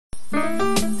Welcome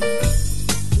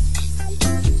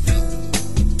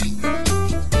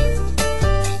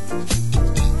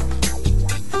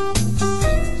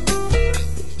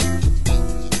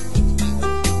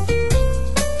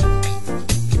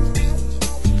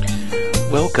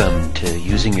to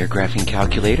Using Your Graphing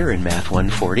Calculator in Math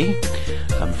 140.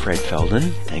 I'm Fred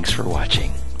Feldon. Thanks for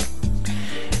watching.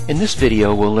 In this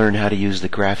video, we'll learn how to use the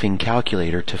graphing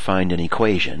calculator to find an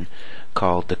equation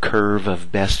called the curve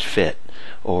of best fit,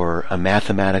 or a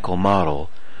mathematical model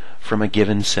from a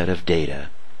given set of data.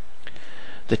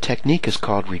 The technique is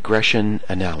called regression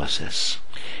analysis.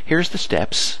 Here's the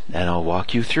steps, and I'll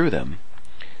walk you through them.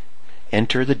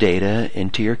 Enter the data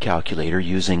into your calculator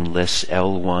using lists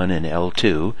L1 and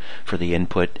L2 for the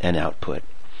input and output.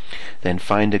 Then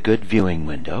find a good viewing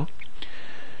window.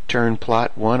 Turn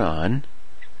plot 1 on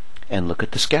and look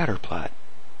at the scatter plot.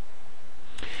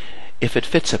 If it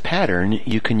fits a pattern,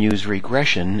 you can use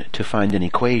regression to find an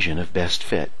equation of best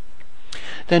fit.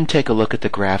 Then take a look at the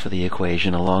graph of the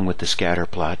equation along with the scatter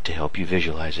plot to help you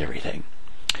visualize everything.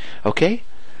 Okay,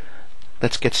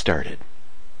 let's get started.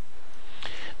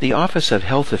 The Office of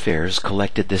Health Affairs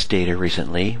collected this data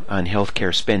recently on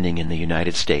healthcare spending in the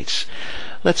United States.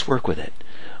 Let's work with it.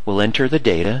 We'll enter the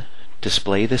data,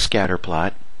 display the scatter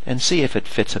plot, and see if it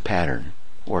fits a pattern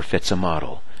or fits a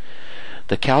model.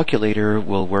 The calculator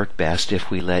will work best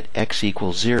if we let x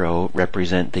equals 0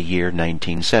 represent the year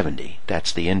 1970.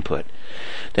 That's the input.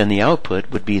 Then the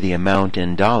output would be the amount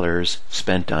in dollars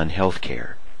spent on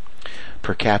healthcare.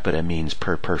 Per capita means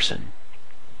per person.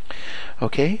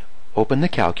 Okay? Open the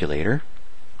calculator.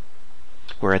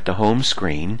 We're at the home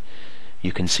screen.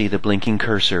 You can see the blinking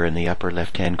cursor in the upper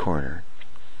left-hand corner.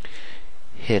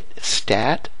 Hit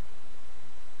Stat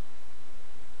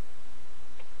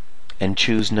and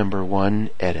choose number 1,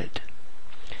 Edit.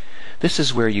 This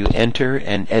is where you enter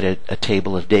and edit a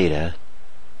table of data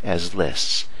as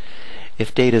lists.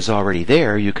 If data is already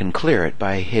there, you can clear it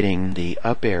by hitting the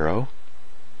up arrow,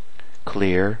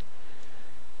 clear,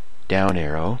 down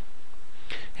arrow,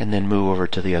 and then move over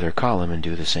to the other column and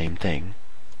do the same thing.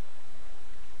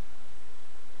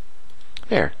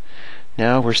 There.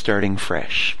 Now we're starting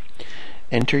fresh.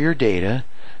 Enter your data,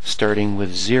 starting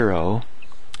with 0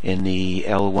 in the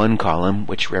L1 column,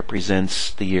 which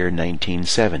represents the year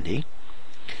 1970,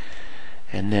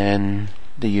 and then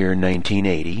the year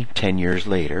 1980, 10 years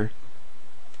later,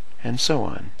 and so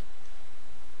on.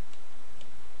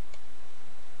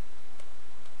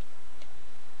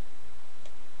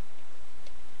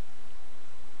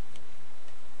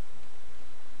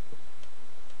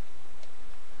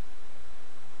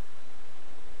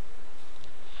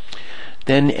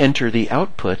 Then enter the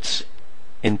outputs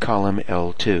in column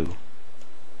L2.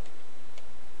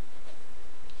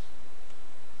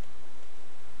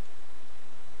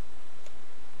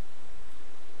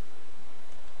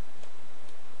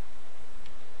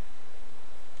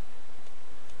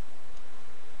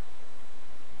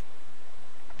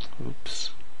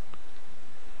 Oops.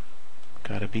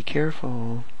 Gotta be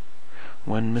careful.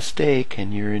 One mistake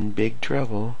and you're in big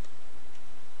trouble.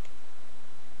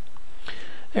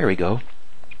 There we go.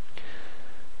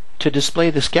 To display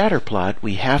the scatter plot,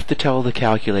 we have to tell the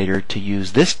calculator to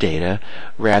use this data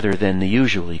rather than the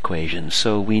usual equation,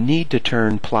 so we need to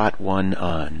turn plot 1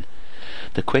 on.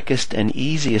 The quickest and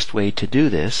easiest way to do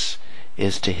this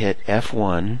is to hit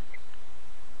F1,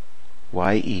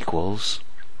 y equals,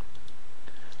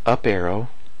 up arrow,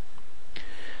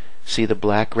 see the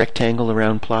black rectangle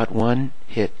around plot 1,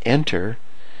 hit enter,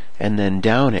 and then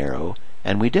down arrow,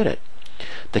 and we did it.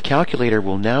 The calculator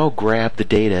will now grab the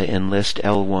data in list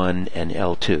L1 and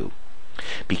L2.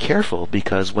 Be careful,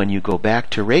 because when you go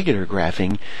back to regular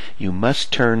graphing, you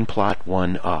must turn plot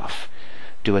 1 off.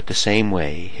 Do it the same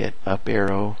way. Hit up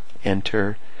arrow,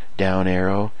 enter, down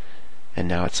arrow, and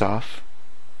now it's off.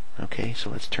 Okay, so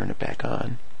let's turn it back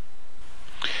on.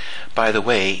 By the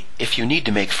way, if you need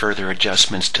to make further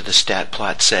adjustments to the stat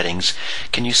plot settings,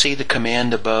 can you see the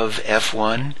command above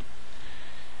F1?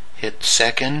 Hit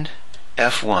second,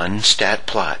 F1 stat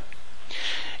plot.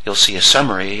 You'll see a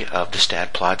summary of the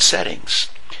stat plot settings.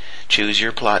 Choose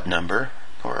your plot number,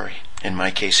 or in my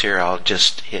case here I'll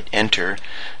just hit enter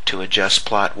to adjust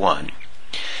plot 1.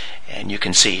 And you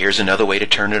can see here's another way to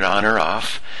turn it on or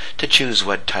off, to choose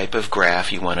what type of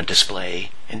graph you want to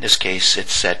display. In this case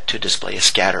it's set to display a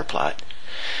scatter plot.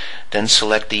 Then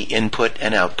select the input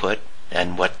and output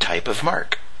and what type of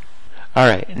mark.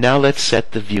 Alright, now let's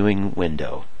set the viewing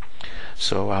window.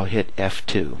 So I'll hit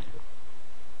F2.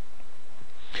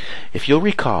 If you'll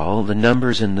recall, the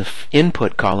numbers in the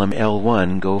input column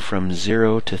L1 go from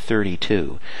 0 to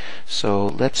 32. So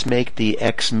let's make the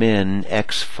x min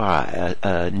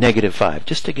x5, negative 5,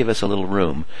 just to give us a little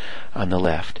room on the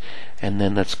left. And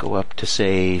then let's go up to,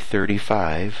 say,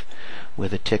 35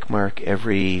 with a tick mark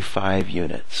every 5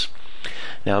 units.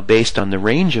 Now, based on the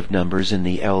range of numbers in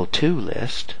the L2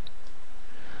 list,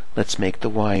 let's make the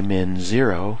y min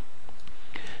 0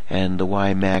 and the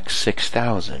y max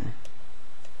 6,000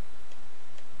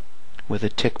 with a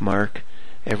tick mark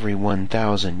every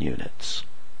 1,000 units.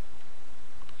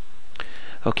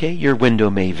 Okay, your window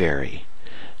may vary.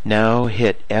 Now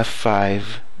hit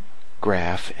F5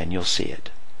 graph and you'll see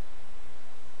it.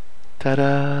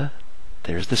 Ta-da!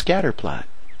 There's the scatter plot.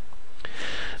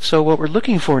 So what we're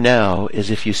looking for now is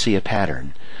if you see a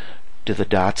pattern. Do the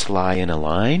dots lie in a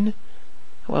line?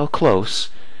 Well, close.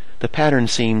 The pattern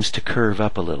seems to curve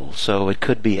up a little, so it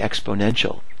could be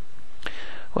exponential.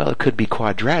 Well, it could be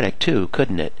quadratic too,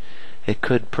 couldn't it? It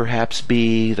could perhaps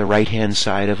be the right-hand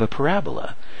side of a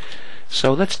parabola.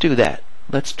 So let's do that.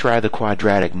 Let's try the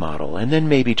quadratic model, and then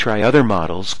maybe try other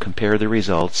models, compare the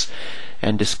results,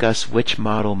 and discuss which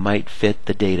model might fit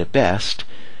the data best,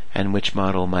 and which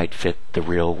model might fit the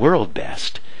real world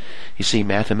best. You see,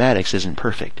 mathematics isn't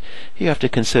perfect. You have to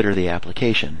consider the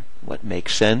application, what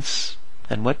makes sense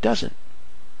and what doesn't.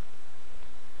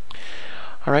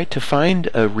 All right, to find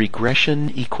a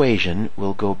regression equation,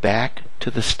 we'll go back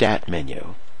to the Stat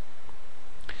menu.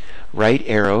 Right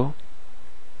arrow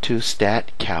to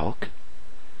Stat Calc.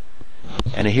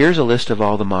 And here's a list of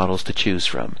all the models to choose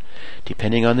from.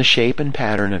 Depending on the shape and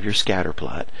pattern of your scatter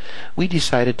plot, we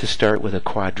decided to start with a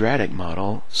quadratic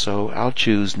model, so I'll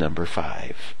choose number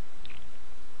 5.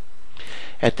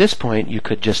 At this point, you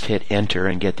could just hit enter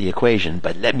and get the equation,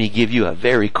 but let me give you a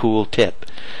very cool tip.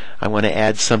 I want to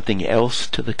add something else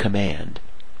to the command.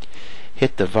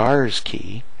 Hit the vars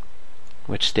key,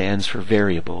 which stands for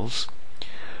variables,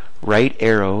 right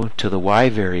arrow to the y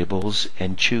variables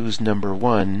and choose number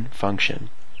 1 function.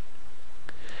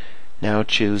 Now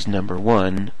choose number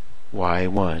 1,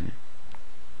 y1.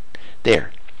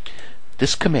 There.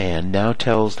 This command now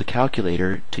tells the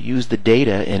calculator to use the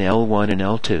data in L1 and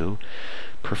L2,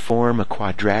 perform a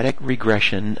quadratic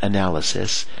regression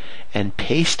analysis, and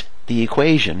paste the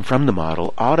equation from the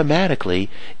model automatically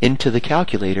into the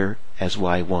calculator as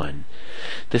y1.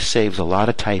 This saves a lot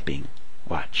of typing.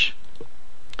 Watch.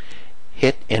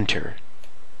 Hit enter.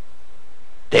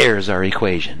 There's our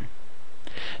equation.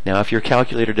 Now, if your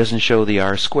calculator doesn't show the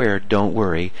r squared, don't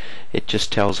worry. It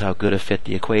just tells how good a fit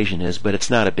the equation is, but it's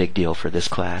not a big deal for this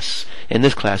class. In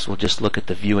this class, we'll just look at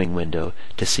the viewing window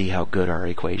to see how good our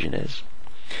equation is.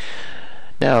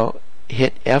 Now,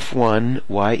 hit F1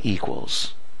 y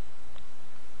equals.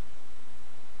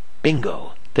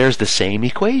 Bingo! There's the same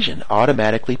equation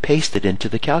automatically pasted into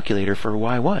the calculator for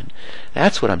y1.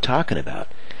 That's what I'm talking about.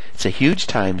 It's a huge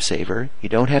time saver. You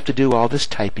don't have to do all this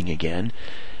typing again,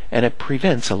 and it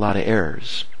prevents a lot of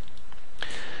errors.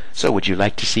 So would you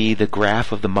like to see the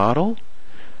graph of the model?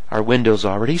 Our window's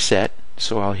already set,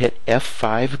 so I'll hit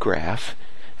F5 graph,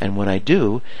 and when I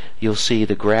do, you'll see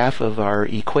the graph of our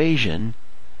equation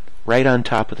right on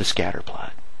top of the scatter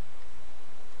plot.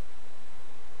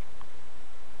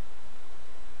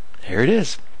 There it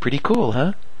is. Pretty cool,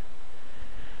 huh?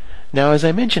 Now, as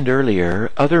I mentioned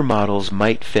earlier, other models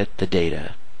might fit the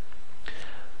data.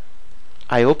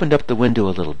 I opened up the window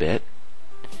a little bit,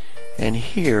 and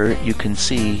here you can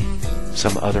see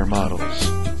some other models.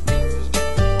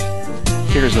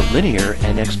 Here's a linear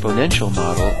and exponential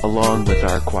model along with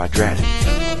our quadratic.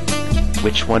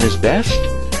 Which one is best?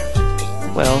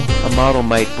 Well, a model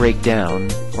might break down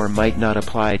or might not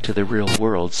apply to the real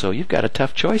world, so you've got a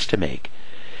tough choice to make.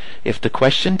 If the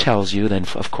question tells you, then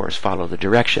of course follow the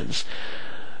directions.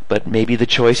 But maybe the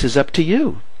choice is up to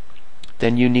you.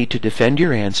 Then you need to defend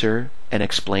your answer and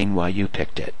explain why you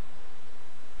picked it.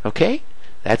 Okay?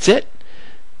 That's it.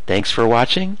 Thanks for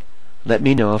watching. Let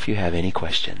me know if you have any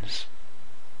questions.